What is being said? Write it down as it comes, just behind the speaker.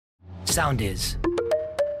Soundis.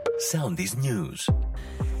 Soundis News.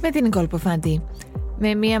 Με την Νικόλ Ποφάντη.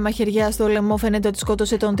 Με μία μαχαιριά στο λαιμό φαίνεται ότι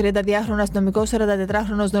σκότωσε τον 32χρονο αστυνομικό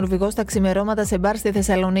 44χρονος Νορβηγός στα ξημερώματα σε μπαρ στη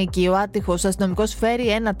Θεσσαλονίκη. Ο άτυχος αστυνομικός φέρει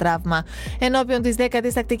ένα τραύμα. Ενώπιον της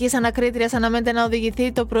 10ης τακτικής ανακρίτριας αναμένεται να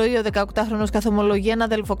οδηγηθεί το πρωί ο 18χρονος καθ' ομολογία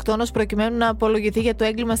αναδελφοκτόνος προκειμένου να απολογηθεί για το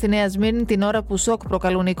έγκλημα στη Νέα Σμύρνη την ώρα που σοκ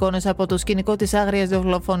προκαλούν εικόνες από το σκηνικό της άγριας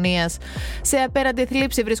δολοφονίας. Σε απέραντη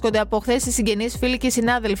θλίψη βρίσκονται από χθες οι συγγενείς, φίλοι και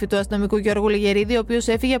συνάδελφοι του αστυνομικού Γιώργου Λιγερίδη, ο οποίος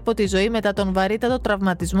έφυγε από τη ζωή μετά τον βαρύτατο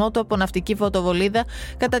τραυματισμό του από ναυτική φωτοβολίδα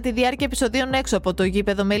κατά τη διάρκεια επεισοδίων έξω από το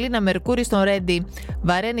γήπεδο Μελίνα Μερκούρη στον Ρέντι.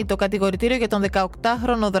 Βαραίνει το κατηγορητήριο για τον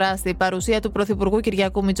 18χρονο δράστη. Παρουσία του Πρωθυπουργού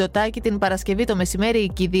Κυριάκου Μητσοτάκη την Παρασκευή το μεσημέρι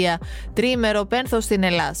η κηδεία. Τριήμερο πένθος στην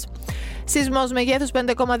Ελλάς. Σεισμός μεγέθους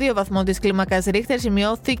 5,2 βαθμών της κλίμακας Ρίχτερ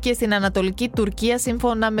σημειώθηκε στην Ανατολική Τουρκία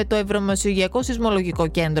σύμφωνα με το Ευρωμεσογειακό Σεισμολογικό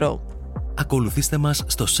Κέντρο. Ακολουθήστε μας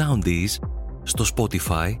στο Soundis, στο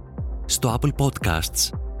Spotify, στο Apple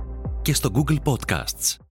Podcasts και στο Google Podcasts.